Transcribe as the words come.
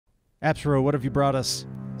Appsro, what have you brought us?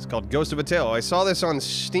 It's called Ghost of a Tale. I saw this on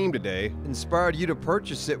Steam today. Inspired you to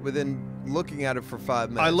purchase it within looking at it for 5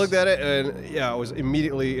 minutes. I looked at it and yeah, I was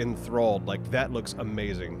immediately enthralled. Like, that looks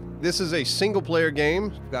amazing. This is a single-player game.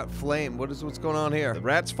 We've got flame. What's going on here? The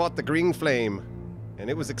rats fought the green flame, and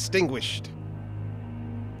it was extinguished.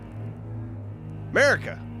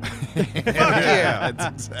 America. Fuck yeah.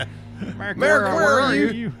 That's exactly. America, where are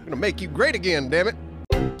you? I'm gonna make you great again, damn it.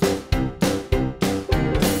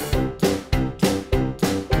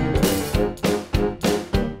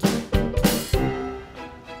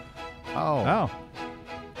 Oh.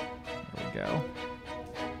 There we go.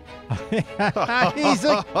 He's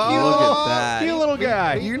a cute little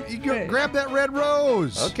guy. You go grab that red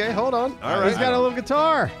rose. Okay, hold on. All right. He's got a little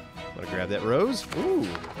guitar. Want to grab that rose? Ooh.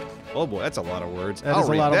 Oh boy, that's a lot of words. That I'll is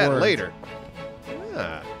a read lot of that words. later.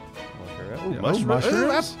 Ah. Ooh,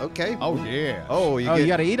 mushrooms. Okay. Oh, yeah. Oh, You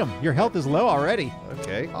got to eat them. Your health is low already.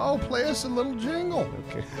 Okay. Oh, play us a little jingle.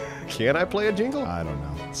 Okay. Can I play a jingle? I don't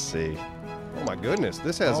know. Let's see. Oh my goodness,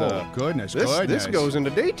 this has goodness, this goes into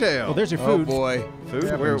detail. Well, there's your Oh food. boy. Food?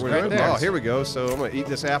 Yeah, Where right there. Oh, here we go. So I'm gonna eat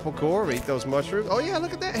this apple core, I'm gonna eat those mushrooms. Oh yeah,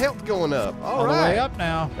 look at that health going up. All right. the way up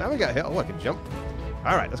now. Now we got health. Oh, I can jump.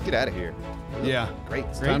 All right, let's get out of here. Yeah. Great.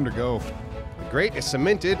 It's time to go. The grate is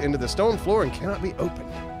cemented into the stone floor and cannot be opened.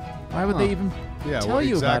 Why would they even tell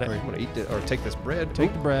you about it? I'm gonna eat it or take this bread.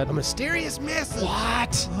 Take the bread. A mysterious message.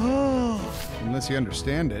 What? Unless you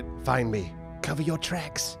understand it. Find me. Cover your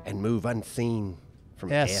tracks and move unseen.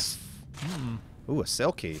 From S. F. Ooh, a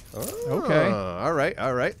cell key. Oh, Okay. All right,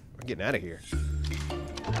 all right. We're getting out of here.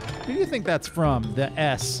 Who do you think that's from? The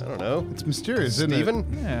S. I don't know. It's mysterious, isn't Steven? it?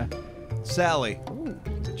 Yeah. Sally. Ooh,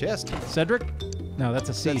 it's a chest. Cedric? No, that's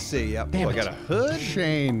a C. Let's see. Yep. Damn Oh, I it. got a hood.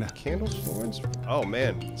 Shane. Candles, florins. Oh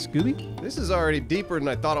man, Scooby? this is already deeper than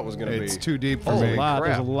I thought it was gonna be. It's too deep for There's me. a lot.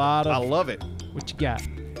 crap. There's a lot I of. love it. What you got?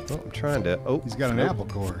 Oh, I'm trying to. Oh, He's got an nope. apple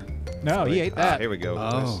core. No, he ate that. Here we go.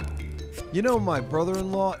 Oh. You know, my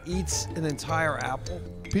brother-in-law eats an entire apple.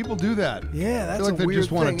 People do that. Yeah, I that's feel like a they weird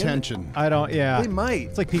just want thing, isn't it? attention. I don't. Yeah. They might.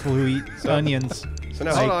 It's like people who eat onions. So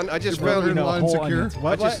now hold on. I just Your found. You know, brother-in-law whole insecure? onions.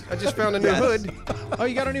 What? I just found a new Yes. hood. Oh,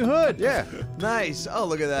 you got a new hood. Yeah. Nice. Oh,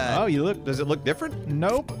 look at that. Oh, you look. Does it look different?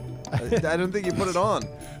 Nope. I don't think you put it on.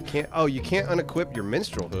 Can't. Oh, you can't unequip your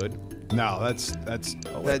minstrel hood. No, that's.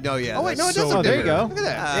 No, yeah. Oh wait, no, it that's does so look there you different. go. Look at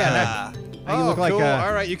that. Ah. Now you look like cool. a.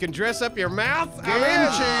 All right, you can dress up your mouth.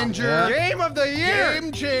 Game changer. Game of the year.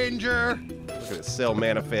 Game changer. Look at this cell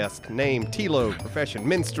manifest. Name Tilo. Profession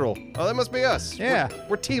minstrel. Oh, that must be us. Yeah.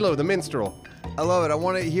 We're Tilo the minstrel. I love it. I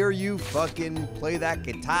want to hear you fucking play that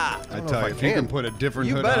guitar. I know tell if you, I if you can. can put a different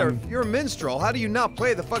You hood better. on. You're a minstrel. How do you not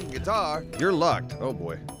play the fucking guitar? You're locked. Oh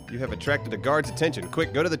boy. You have attracted a guard's attention.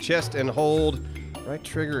 Quick, go to the chest and hold right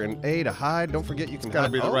trigger and A to hide. Don't forget you can Gotta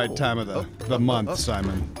hide. be the right time of the month,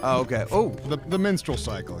 Simon. Oh, okay. Oh. The minstrel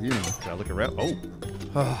cycle, you know. Can I look around?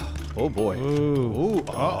 Oh. Oh boy. Ooh. Ooh.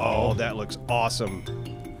 Oh, that looks awesome.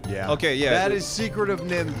 Yeah. Okay, yeah. That is Secret of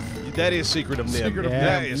Nim. That is Secret of Nim. Secret of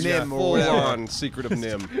That Nim. is Nim or full whatever. on Secret of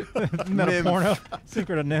Nim. Isn't that a porno?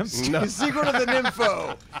 Secret of nymphs. No. The Secret of the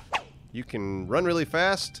Nympho. You can run really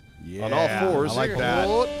fast on all Yeah, fours. I like that.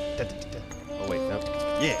 Oh wait, no.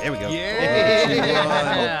 Yeah, there we go.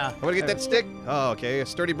 Yeah. I'm gonna get that stick. Oh, okay. A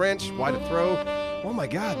sturdy branch, wide to throw. Oh my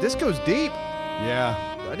God, this goes deep. Yeah.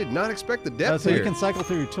 I did not expect the depth So here. you can cycle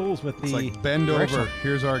through your tools with It's the. like bend direction. over.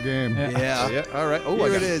 Here's our game. Yeah. Yeah. Yeah. All right. Oh, Here I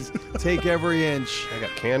got it is. Take every inch. I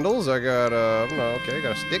got candles. I got no. Okay, I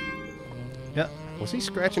got a stick. Yeah. Was he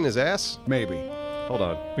scratching his ass? Maybe. Hold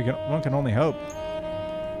on. One can only hope.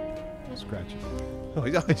 Scratch it. Oh,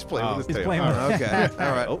 he's playing with his He's tail. playing All with right. Okay.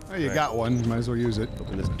 All right. Oh, Oh, you got one. Might as well use it.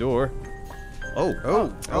 open this door. Oh.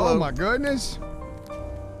 Oh. Oh my goodness.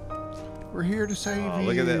 We're here to save Oh, you.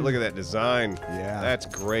 look at that! Look at that design. Yeah. That's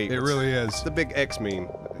great. It really is. The big X meme.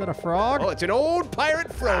 Is that a frog? Oh, it's an old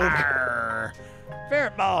pirate frog.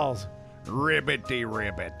 Ferret balls. Ribbity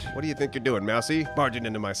ribbit. What do you think you're doing, Mousy? Barging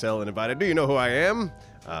into my cell and invited. Do you know who I am?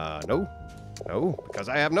 No. No, because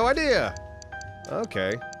I have no idea.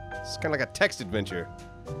 Okay. It's kind of like a text adventure.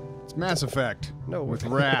 It's Mass Effect. No. With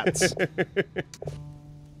rats.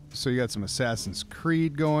 So you got some Assassin's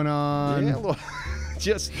Creed going on. Yeah, well,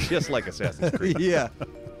 just like Assassin's Creed. Yeah.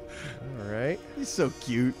 All right. He's so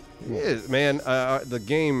cute. It is, man. The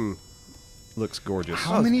game looks gorgeous.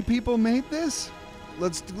 How many people made this?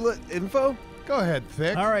 Let's do info. Go ahead,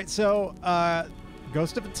 Thick. All right, so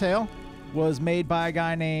Ghost of a Tale was made by a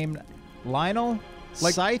guy named Lionel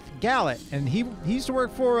Scythe Gallet, and he used to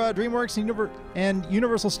work for DreamWorks and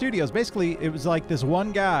Universal Studios. Basically, it was like this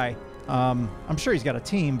one guy. I'm sure he's got a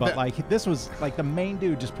team, but like this was like the main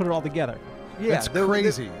dude. Just put it all together. Yeah. That's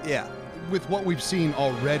crazy. Yeah. with what we've seen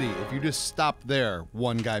already, if you just stop there,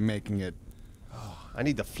 one guy making it, I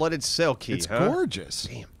need the flooded cell key, it's huh? gorgeous.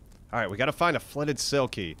 Damn. All right, we got to find a flooded cell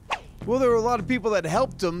key. Well, there were a lot of people that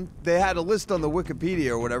helped him. They had a list on the Wikipedia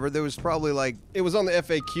or whatever. There was probably like... It was on the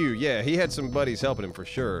FAQ. Yeah, he had some buddies helping him for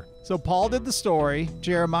sure. So Paul did the story.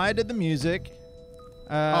 Jeremiah did the music.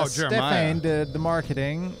 Jeremiah. Stefan did the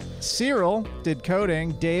marketing. Cyril did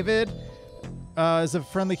coding. David is a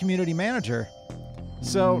friendly community manager.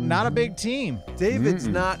 So not a big team. David's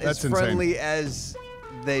not as That's insane. friendly as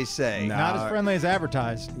they say. Nah. Not as friendly as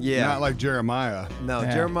advertised. Yeah. Not like Jeremiah. No,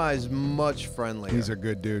 Yeah. Jeremiah's much friendlier. He's a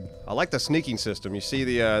good dude. I like the sneaking system. You see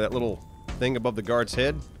the that little thing above the guard's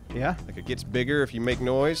head? Yeah. Like it gets bigger if you make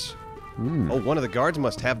noise. Oh, one of the guards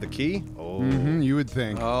must have the key. Oh, You would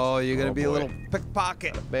think. Oh, you're going to Oh, be a boy. little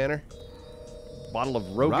pickpocket. banner. Bottle of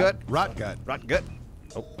Rogut. Rot gut. Rot gut.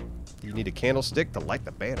 Oh, you need a candlestick to light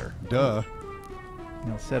the banner. Duh.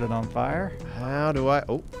 You'll set it on fire. How do I?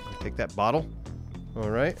 Oh, I take that bottle. All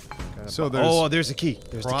right. So there's Oh, there's the key.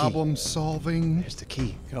 There's problem solving. the key. There's the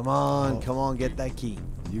key. Come on, come on, get that key.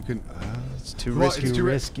 You can. It's too Well, risky. it's Too too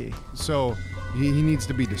risky. So he needs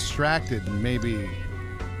to be distracted and maybe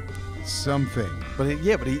something. But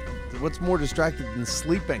what's more distracted than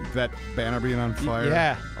sleeping? That banner being on fire.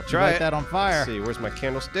 Yeah. I'll try Light it. that on fire. Let's see, where's my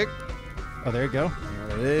candlestick? Oh, there you go.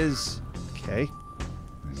 There it is. Okay.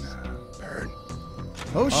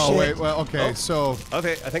 Oh, shit. Oh wait. Well, okay. Oh. So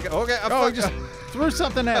Okay, I think. Okay, I Oh, fucked just up. threw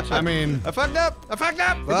something at you. I mean, I fucked up. I fucked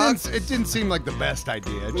up. it didn't seem like the best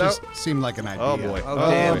idea. It No. just seemed like an idea. Oh boy.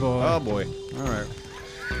 Oh, damn. boy. Oh boy. All right.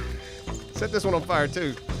 Set this one on fire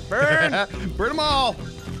too. Burn. Burn them all.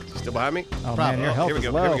 Still behind me? Oh, man, your health Here we is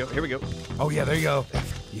go. low. Here we go. Here we go. Oh yeah, there you go.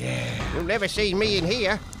 You'll never see me in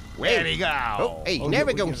here. There you go. Oh, hey,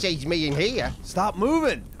 never gonna see me in here. Stop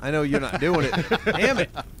moving. I know you're not doing it. Damn it.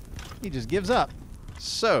 He just gives up.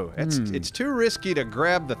 So it's too risky to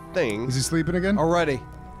grab the thing. Is he sleeping again? Already.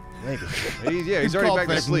 He's already called back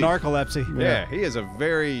to That's sleep. narcolepsy. Yeah, he is a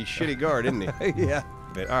very shitty guard, isn't he? Yeah.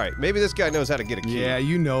 But, all right, maybe this guy knows how to get a key. Yeah,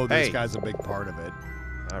 you know this Hey. guy's a big part of it.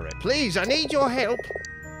 All right, please, I need your help.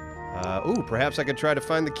 Perhaps I could try to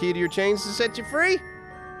find the key to your chains to set you free.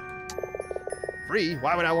 Free?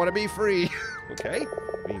 Why would I want to be free? Okay,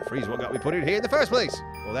 being free is what got me put in here in the first place.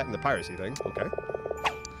 Well, that and the piracy thing. Okay.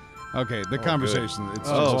 Okay, the conversation. It's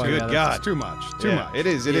Oh, just, good God. It's too much. Too Yeah, much. It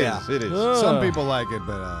is. It is. Yeah. It is. Some people like it,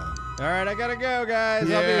 but All right, I gotta go, guys.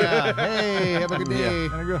 yeah. Hey, have a good day. I'll be.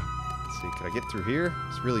 Gotta go. Let's see. Can I get through here?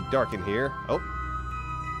 It's really dark in here. Oh.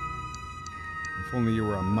 If only you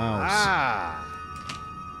were a mouse. Ah.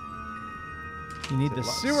 You need the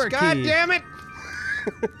sewer God key. damn it!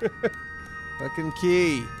 Fucking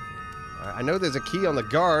key. I know there's a key on the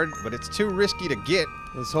guard, but it's too risky to get.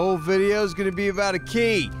 This whole video is going to be about a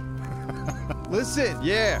key. Listen.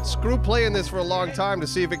 Yeah, screw playing this for a long time to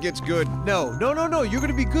see if it gets good. No. You're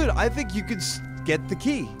going to be good. I think you can get the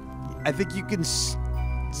key. I think you can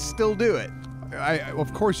still do it.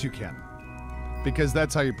 Of course you can. Because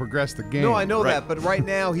that's how you progress the game. No, I know Right. that, but right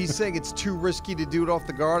now he's saying it's too risky to do it off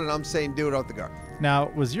the guard, and I'm saying do it off the guard. Now,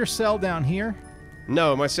 was your cell down here?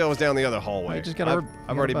 No, my cell was down the other hallway. You just gotta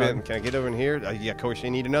I've already bug. been. Can I get over in here? Yeah, of course, you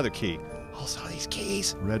need another key. Also, these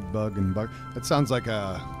keys. Red Bug and Bucket. That sounds like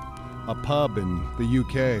a pub in the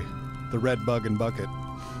UK. The Red Bug and Bucket.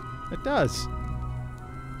 It does.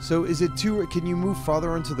 So is it too... Can you move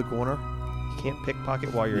farther into the corner? You can't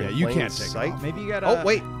pickpocket while you're Yeah, in you plain can't take sight. Maybe you gotta. Oh,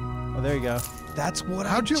 wait. Oh, there you go. That's what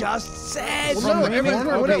How'd you- just said. Well, From no, the everyone,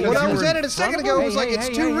 corner? when, Okay, when I you was were at it in a second front ago, of it was like, it's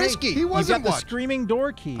too risky. He You wasn't got the watching. screaming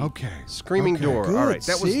door key. Okay. Screaming Okay, door. good. All right,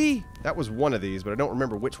 See? that was one of these, but I don't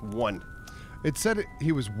remember which one. It said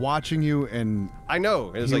he was watching you and I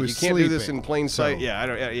know. It was He like was you can't do this sleeping, in plain sight. so- Yeah, I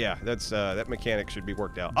don't. Yeah, that's that mechanic should be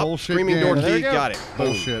worked out. Oh, Bullshit screaming game. door There key. you go. Got it. Boom.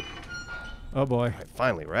 bullshit. Oh boy. All right,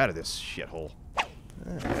 finally, we're out of this shithole. All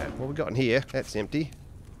right, what we got in here? That's empty.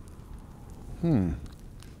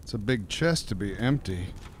 It's a big chest to be empty.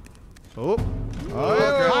 Oh.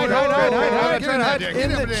 Hide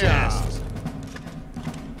In the chest.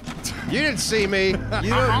 You didn't see me. You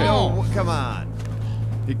don't know. Come on.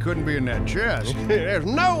 He couldn't be in that chest. There's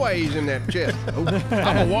no way he's in that chest. Oh, I'm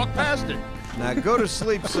gonna walk past it. Now go to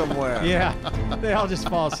sleep somewhere. Yeah. They all just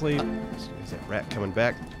fall asleep. is that rat coming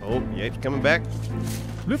back? Oh, yeah, it's coming back.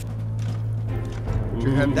 Put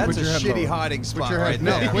your head- That's put a your head shitty lower. hiding spot your head- right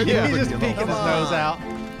no, there. quit Yeah, moving, he's just you peeking his little- nose out.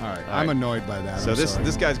 All right, All I'm right. annoyed by that. So I'm this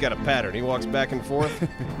sorry. guy's got a pattern. He walks back and forth.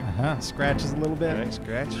 Scratches a little bit. All right,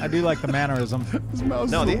 scratch. I do like the mannerism. This mouse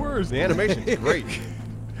No, is the the worst. The animation's great.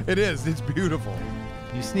 It is. It's beautiful.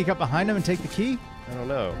 You sneak up behind him and take the key? I don't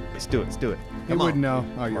know. Let's do it. Let's do it. He wouldn't know.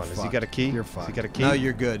 Oh, you're Come on, fucked. has he got a key? You're Has fucked. he got a key? No,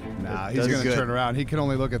 you're good. Nah, It he's does gonna good. turn around. He can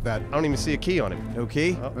only look at that. I don't even see a key on him. No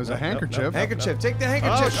key? Oh, There's no, a handkerchief. no, no, Handkerchief. no. Take the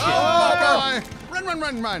handkerchief. shit. Oh, boy! Run, run,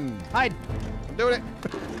 run, run! Hide. I'm doing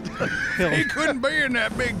it. He couldn't be in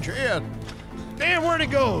that big chest. Damn, where'd he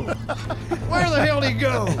go? Where the hell did he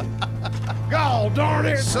go? God darn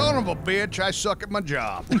it! Son of a bitch! I suck at my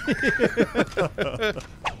job.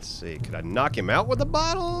 Let's see. Could I knock him out with a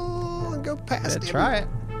bottle and go past him? Try it.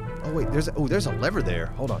 Oh wait, there's a lever there.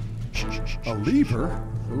 Hold on. Shh, shh, shh, A shh, lever?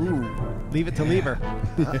 Ooh. Leave it to lever.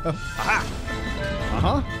 He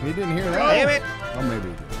didn't hear that. Damn it! Oh, maybe.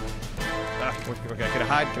 He did. Okay, can I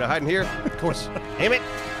hide? Can I hide in here? Of course. Damn it!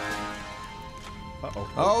 Uh-oh.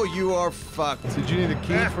 Oh, you are fucked. Did you need a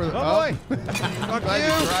key for the? Oh, boy. Fuck Glad you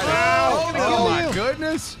you! tried it. Oh, Oh, my you.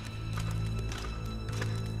 goodness!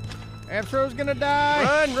 Appsro's gonna die.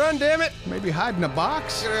 Run, run, damn it! Maybe hide in a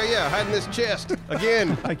box. Yeah, hide in this chest.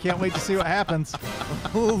 Again. I can't wait to see what happens.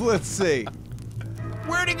 Let's see.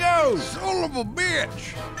 Where'd he go? Son of a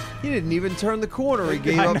bitch! He didn't even turn the corner. He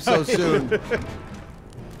gave I up so soon. All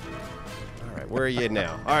right, where are you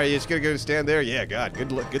now? All right, you just gonna go stand there? Yeah, God,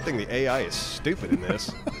 good luck. Good thing the AI is stupid in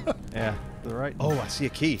this. Yeah, the right. Oh, I see a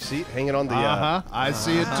key. See it hanging on the. I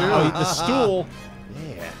see it too. Oh, the stool.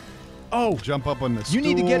 Yeah. Oh, Jump up on the stool. you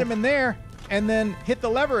need to get him in there and then hit the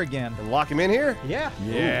lever again. And lock him in here? Yeah.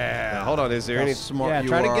 Now, hold on. Is there How any? smart Yeah, you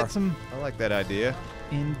try are. to get some. I like that idea.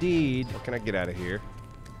 Indeed. What can I get out of here?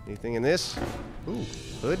 Anything in this? Ooh,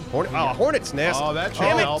 hood. Hornet. Oh, a hornet's nest. Oh, that should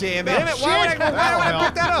Damn it! help. Damn it! Why would I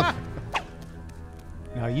pick that up?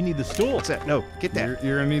 Now you need the stool. What's that? No, get that.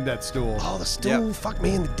 You're gonna need that stool. Oh, the stool. Fuck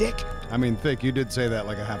me in the dick. I mean, Thick, you did say that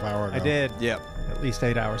like a half hour ago. I did. Yep. At least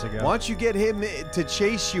 8 hours ago. Why don't you get him to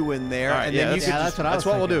chase you in there, All right, and yeah, then you that's, can Yeah, just... that's what I was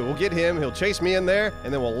we'll do. thinking. We'll get him. He'll chase me in there,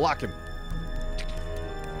 and then we'll lock him.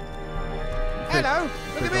 Hello.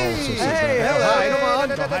 Look at also me. says that. Hey,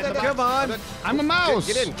 hello. Hey, Come on. I'm a mouse.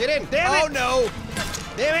 Get in. Get in. Damn Oh, it. no.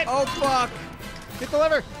 Damn it. Oh, fuck. Get the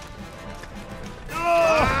lever.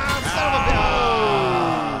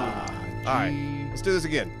 All right. Let's do this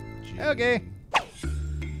again. Okay.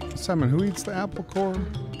 Simon, who eats the apple core?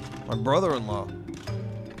 My brother-in-law.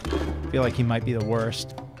 I feel like he might be the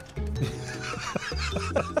worst.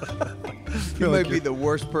 He might be the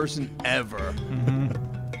worst person ever.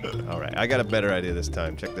 All right. I got a better idea this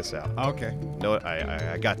time. Check this out. Okay. No,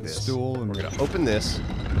 I got this. Stool and We're gonna open this.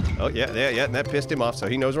 Oh yeah, and that pissed him off, so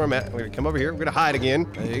he knows where I'm at. We're gonna come over here. We're gonna hide again.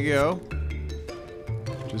 There you go.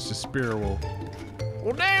 Just a spear will.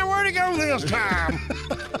 Well, damn, where'd he go this time?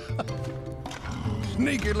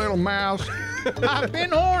 Sneaky little mouse. I've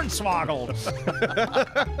been hornswoggled.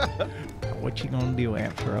 What you gonna do,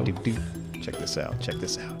 Appsro? Check this out. Check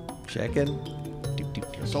this out. Checking.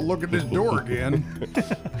 So look at this door again.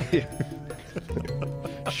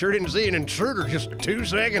 Sure didn't see an intruder just 2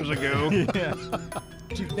 seconds ago. Yeah.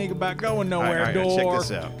 What you think about going All nowhere, right, door? check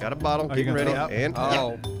this out. Got a bottle, Oh, you getting gonna ready, throw it and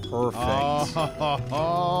Oh, perfect.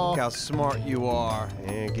 Look how smart you are.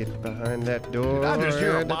 and get behind that door. I just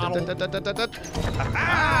hear a bottle?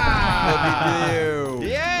 Ah! You.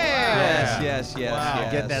 Yeah. Yes.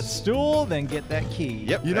 Get that stool, then get that key.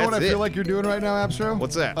 Yep. You know what I that's feel it. like you're doing right now, Appsro?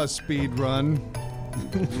 What's that? A speed run.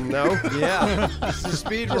 No. Yeah. It's a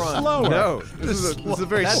speed run. slower. No. This is a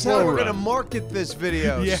very That's slow how we're run. gonna market this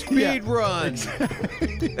video. Yeah, Speed run.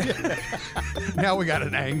 Now we got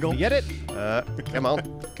an angle. You get it? Come on.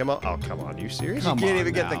 Oh, come on. You serious? Come Can't on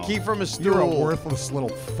even get the now. key from a stool. You're a worthless little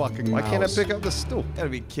fucking Why mouse. can't I pick up the stool? Gotta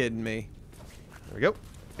be kidding me. There we go.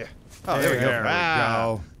 Yeah. Oh, there we go. There we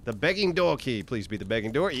go. The begging door key. Please be the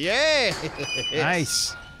begging door. Yeah.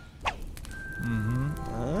 Nice.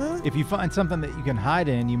 If you find something that you can hide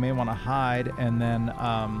in, you may want to hide and then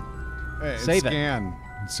Hey, Save it. scan.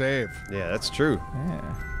 Save. Yeah, that's true.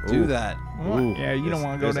 yeah. Do Ooh. that. Ooh, Yeah, you don't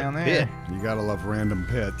want to go there's a down pit. there. You gotta love random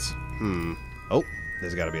pits. Oh,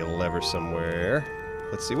 there's got to be a lever somewhere.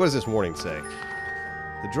 Let's see. What does this warning say?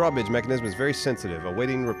 The drawbridge mechanism is very sensitive,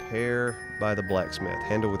 awaiting repair by the blacksmith.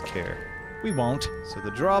 Handle with care. We won't. So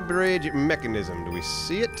the drawbridge mechanism, do we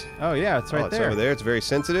see it? Oh yeah, it's right oh, it's there. over there. It's very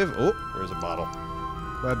sensitive. Oh, there's a bottle.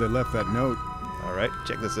 Glad they left that note. All right,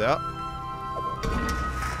 check this out.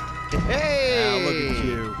 Hey! Now look at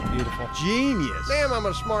you. Beautiful. Genius. Damn, I'm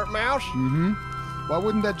a smart mouse. Mm-hmm. Why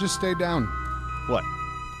wouldn't that just stay down? What?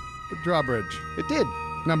 The drawbridge. It did.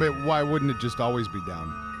 No, but why wouldn't it just always be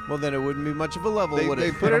down? Well, then it wouldn't be much of a level, They would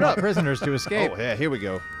it? put it want up. prisoners to escape. Oh, yeah, here we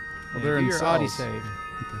go. Well, they're do in your Audi cells. save.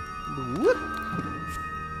 Whoop.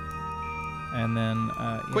 And then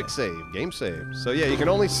Quick save, game save. So yeah, you can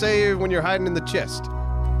only save when you're hiding in the chest.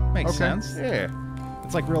 makes Okay. sense. Yeah.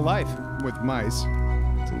 It's like real life. With mice.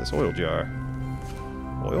 It's in this oil jar.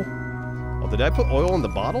 Oil? Oh, did I put oil in the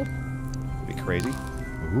bottle? That'd be crazy.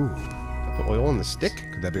 Ooh. I put oil in the stick?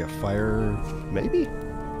 Could that be a fire? Maybe.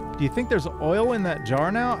 Do you think there's oil in that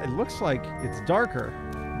jar now? It looks like it's darker,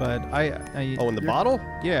 but Oh, in the you're- bottle?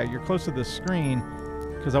 Yeah, you're close to the screen,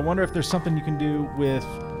 because I wonder if there's something you can do with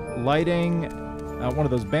lighting one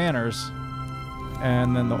of those banners,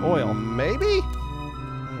 and then the oil. Maybe?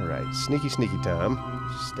 All right, sneaky time.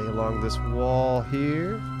 Stay along this wall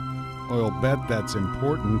here. Oil bet that's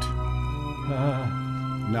important.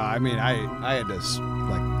 No, I mean, I had to,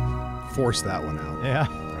 like, force that one out. Yeah,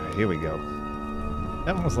 All right, here we go.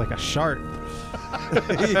 that one was like a shark.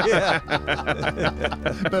 Yeah.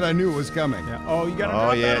 But I knew it was coming. Yeah. Oh, you got to Oh,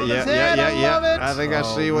 drop yeah, that on yeah, his yeah, head. yeah, I love yeah. it. I think I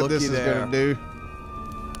Oh, see what this looky is there. going to do.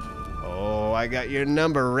 Oh, I got your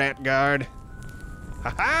number, rat guard.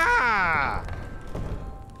 Ha-ha!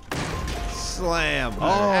 Slam. Oh,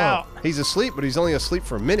 Ow. he's asleep, but he's only asleep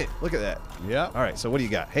for a minute. Look at that. Yep. All right, so what do you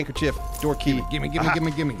got? Handkerchief, door key. Gimme. Aha.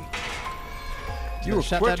 You were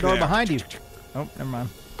Shut quick that door there. behind you. Oh, never mind.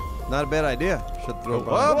 Not a bad idea. Shut the door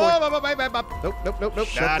Oh, behind. boy. Nope.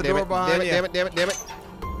 Shut Ah, the damn door it, behind you. damn it.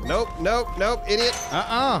 Nope, idiot.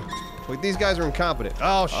 Wait, these guys are incompetent.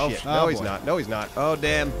 Oh, shit. Oh, No, boy. he's not. Oh,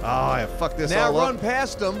 damn. Oh, I fucked this Now all run up.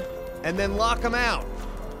 past them and then lock them out.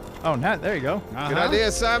 Oh, there you go. Good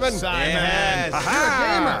idea, Simon. Yes.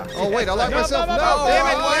 Aha! You're a Oh, wait, I locked No, myself. no, No, no, damn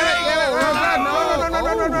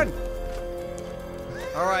it, run.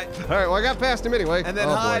 All right. All right, well, I got past him anyway. And then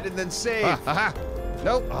Oh, boy. hide and then save. Aha.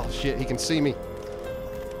 Nope. Oh, shit, he can see me.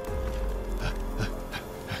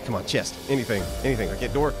 Come on, chest. Anything. I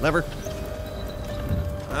get door, lever.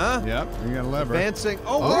 Huh? Yep, you got a lever. Advancing.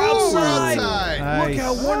 Oh, Oh, we're we're outside. outside. Look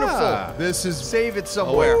how Nice. wonderful. Ah. This is Save it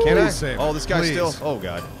somewhere. Can I? Please save it. Oh, this guy's Please. still. Oh,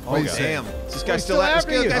 God. Oh, Please God. save Damn. Is this guy He's still still after after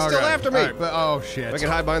me? you. This guy's still Okay. after me. All right, but, oh shit. I can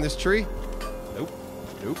hide behind this tree. Nope.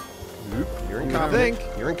 You're incompetent.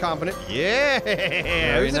 You're incompetent. Yeah.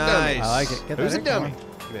 Very Who's a nice. dummy? I like it. Get Who's a that dummy? acorn.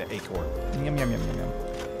 Give me that acorn. Yum, yum, yum, yum, yum.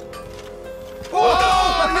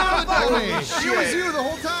 It was you the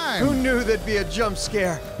whole time. Who knew there'd be a jump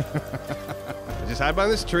scare? Just hide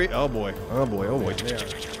behind this tree. Oh, boy.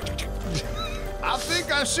 I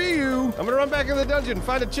think I see you. I'm gonna run back in the dungeon and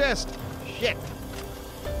find a chest. Shit.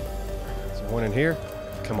 Is there one in here?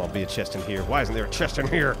 Come on, be a chest in here. Why isn't there a chest in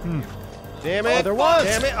here? Damn it. Oh, there was.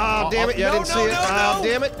 Damn it. Oh, damn it. Yeah, I no, didn't see no, it. no, Oh,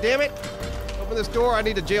 no. damn it. Open this door. I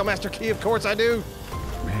need a jailmaster key. Of course I do.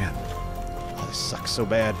 Man. Oh, this sucks so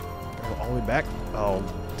bad. Gotta go all the way back. Oh,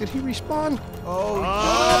 did he respawn? Oh,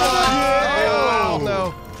 Oh,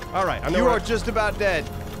 no. All right, I know you where are just about dead.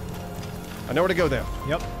 I know where to go there.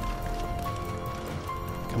 Yep.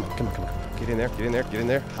 Come on. Get in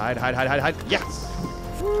there. Hide. Yes.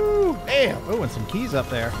 Woo. Damn. Oh, and some keys up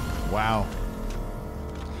there. Wow.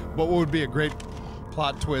 What would be a great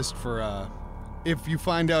plot twist for if you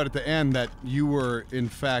find out at the end that you were in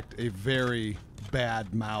fact a very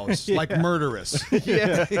bad mouse, like murderous.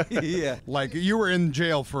 Yeah. Like you were in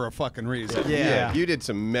jail for a fucking reason. Yeah. You did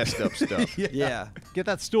some messed up stuff. Yeah. Get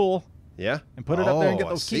that stool. Yeah? And put it up there and get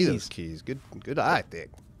I those see those keys. keys. Good eye, Thick.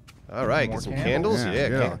 All right, More get some candles?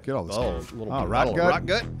 candles. Yeah, get all this Oh, little Oh, bottle of rot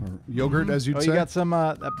gut. Or yogurt, as you'd Oh, say. you got some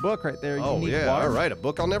that book right there. Oh, Unique yeah. water. All right, a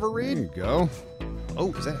book I'll never There read. you go.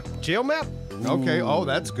 Oh, is that a jail map? Okay. Oh,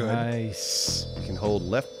 that's good. Nice. You can hold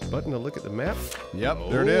left button to look at the map. Yep.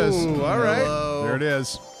 There it is. Ooh, all right. Hello. There it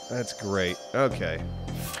is. That's great. Okay.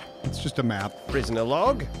 It's just a map. Prisoner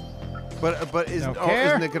log. But isn't, Don't care.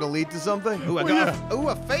 isn't it going to lead to something? Ooh, I got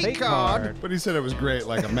a fake Fake card. card. But he said it was great.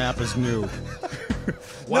 Like a map is new. No,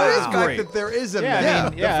 Wow. the fact Great. that there is a Yeah, I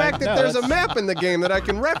map. mean, The fact that no, there's a that's- map in the game that I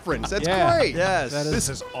can reference. That's Yeah. great. Yes. That is- This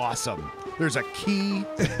is awesome. There's a key.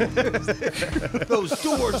 Those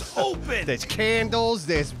doors open. There's candles.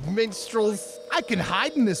 There's minstrels. I can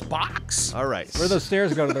hide in this box. All right. Where those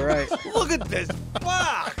stairs go to the right. Look at this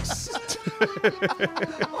box.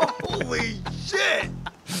 Holy shit.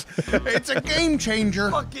 It's a game changer.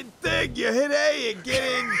 Fucking thing. You hit A and get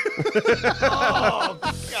in. Oh,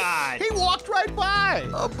 God. He walked right by.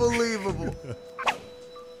 Unbelievable.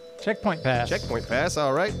 Checkpoint pass. Checkpoint pass.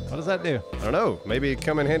 All right. What does that do? I don't know. Maybe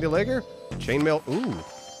come in handy later. Chainmail.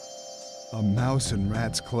 Ooh. A mouse in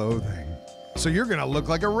rat's clothing. So you're gonna look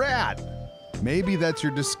like a rat. Maybe that's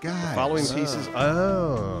your disguise. Following pieces.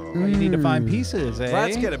 Oh. Well, you need to find pieces, eh?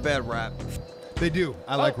 Rats get a bad rap. They do.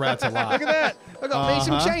 I like rats a lot. Look at that. I got me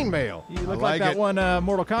some Uh-huh. chainmail. You look like like that it. one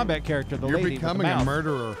Mortal Kombat character, the You're lady with the becoming a mouth.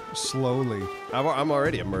 murderer slowly. I'm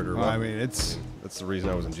already a murderer. I mean, it's That's the reason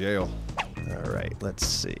I was in jail. All right, let's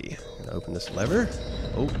see. Gonna open this lever.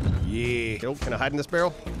 Oh, yeah. can I hide in this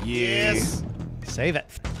barrel? Yes. Save it.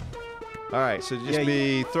 All right, so just Yeah,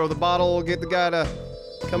 be throw the bottle, get the guy to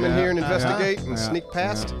come in here and investigate and yeah, sneak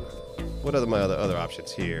past. What are my other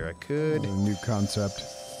options here? I could. A new concept.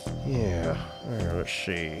 Yeah. Let's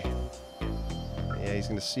see. Yeah, he's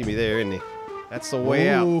gonna see me there, isn't he? That's the way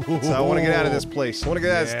out. So I want to get out of this place. I want to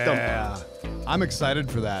get out of this dump. Yeah. I'm excited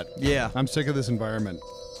for that. Yeah. I'm sick of this environment.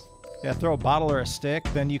 Yeah, throw a bottle or a stick,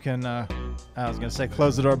 then you can, I was going to say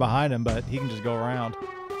close the door behind him, but he can just go around.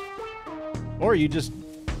 Or you just,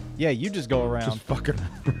 you just go around. Just fucking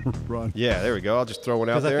run. Yeah, there we go. I'll just throw one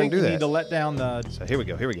out there I and think do you that. need to let down the So here we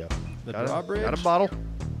go. the drawbridge. Got a bottle.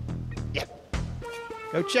 Yeah.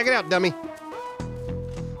 Go check it out, dummy.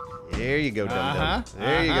 There you go, dum-dum.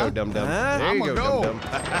 There you go, dum-dum. There you go, dum-dum.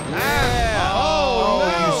 Oh,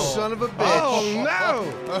 you son of a bitch. Oh,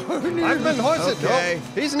 no. I've been hoisted. Okay.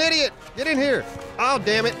 Oh, he's an idiot. Get in here. Oh,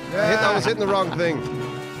 damn it. I was hitting the wrong thing.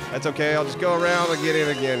 That's okay. I'll just go around and get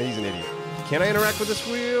in again. He's an idiot. Can I interact with this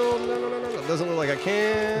wheel? No. It doesn't look like I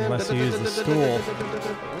can. Unless you use the stool.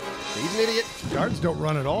 He's an idiot. Guards don't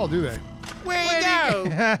run at all, do they? Where you go?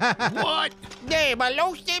 What? Damn, I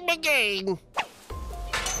lost him again.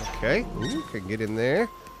 Okay. Ooh, can get in there.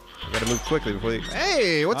 I gotta move quickly before they...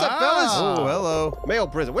 Hey, what's up, fellas? Oh, hello. Male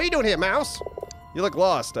prison. What are you doing here, mouse? You look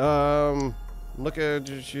lost. Look at...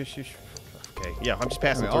 Okay, yeah, I'm just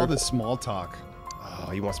passing through. All this small talk.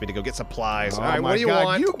 Oh, he wants me to go get supplies. Oh All right, my what do you God,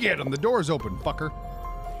 want? You get them. The door's open, fucker.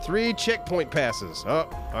 3 checkpoint passes. Oh,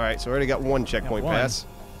 all right, so I already got 1 checkpoint one. pass.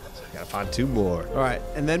 So I gotta find 2 more. All right,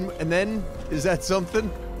 and then is that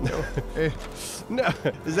something? No.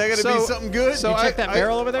 Is that gonna be something good? So You check that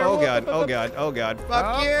barrel over there? Oh, God.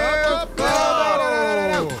 Fuck you! Up.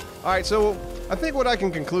 No. All right, so I think what I can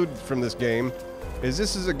conclude from this game is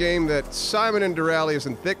this is a game that Simon and Duralius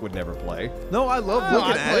and Thick would never play. No, I love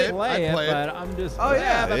looking at it. Play it, play it. but I'm just. Oh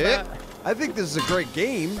yeah, Yeah. I think this is a great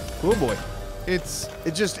game. Cool boy. It's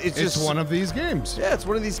It's one of these games. Yeah, it's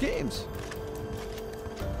one of these games.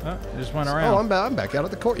 Oh, it just went Oh, around. I'm back out at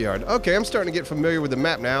the courtyard. Okay, I'm starting to get familiar with the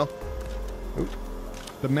map now.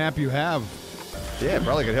 The map you have. Yeah,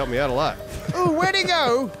 probably could help me out a lot. Ooh, where'd he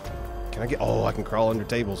go? Can I get? Oh, I can crawl under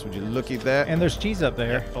tables. Would you look at that? And there's cheese up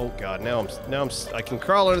there. Oh God, I can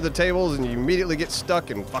crawl under the tables and you immediately get stuck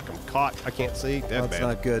and fucking caught. I can't see. That's That's bad.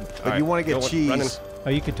 not good. But All right, you want to get cheese. running. Oh,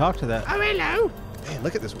 you could talk to that. Oh, hello. Man,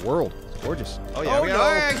 look at this world. It's gorgeous. Oh yeah. Oh, we got, no.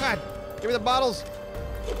 oh, yeah, God. Give me the bottles.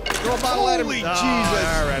 Throw a bottle at him. Holy Oh, Jesus.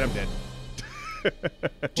 all right, I'm dead.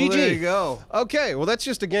 Well, there you go. Okay, well that's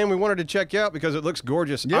just a game we wanted to check out because it looks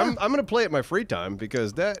gorgeous. Yeah. I'm gonna play it in my free time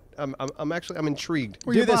because that I'm intrigued.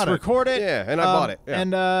 Well, Do you this, bought it. record it. Yeah, and I bought it, yeah.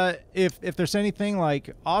 And if there's anything like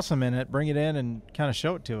awesome in it, bring it in and kind of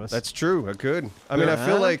show it to us. That's true. I could. I mean, I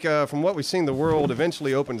feel like from what we've seen, the world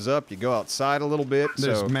eventually opens up. You go outside a little bit.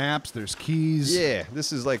 There's so maps. There's keys. yeah,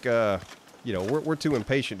 this is like we're too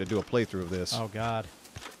impatient to do a playthrough of this. Oh God.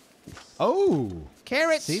 Oh.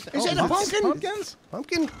 Carrots. See? Is it a pumpkin? Pumpkins?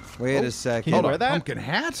 Pumpkin? Wait a second. Can you wear that? Pumpkin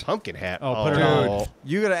hat? Pumpkin hat. Oh, put it on.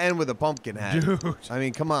 You gotta end with a pumpkin hat. Dude. I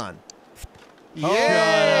mean, come on.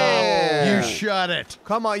 Yeah. You shut it.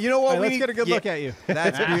 Come on. You know what? Hey, let's get a good look at you.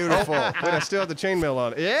 That's beautiful. Wait, I still have the chainmail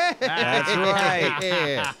on. Yeah. That's right.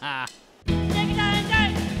 Yeah.